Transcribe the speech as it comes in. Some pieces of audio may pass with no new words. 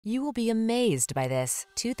You will be amazed by this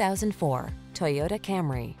 2004 Toyota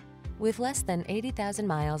Camry. With less than 80,000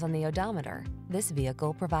 miles on the odometer, this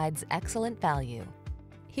vehicle provides excellent value.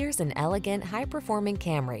 Here's an elegant, high-performing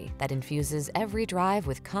Camry that infuses every drive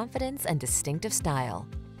with confidence and distinctive style.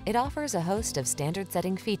 It offers a host of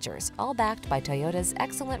standard-setting features, all backed by Toyota's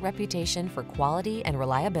excellent reputation for quality and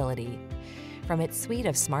reliability. From its suite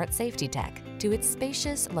of smart safety tech, to its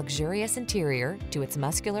spacious, luxurious interior, to its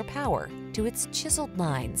muscular power, to its chiseled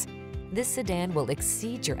lines, this sedan will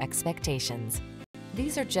exceed your expectations.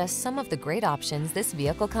 These are just some of the great options this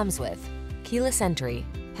vehicle comes with: keyless entry,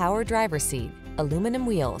 power driver's seat, aluminum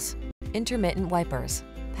wheels, intermittent wipers,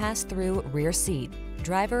 pass-through rear seat,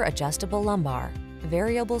 driver adjustable lumbar,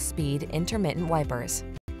 variable speed intermittent wipers,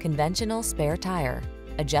 conventional spare tire,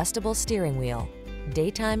 adjustable steering wheel,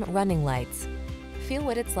 daytime running lights. Feel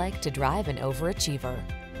what it's like to drive an overachiever.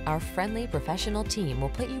 Our friendly professional team will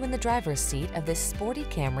put you in the driver's seat of this sporty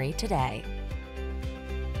Camry today.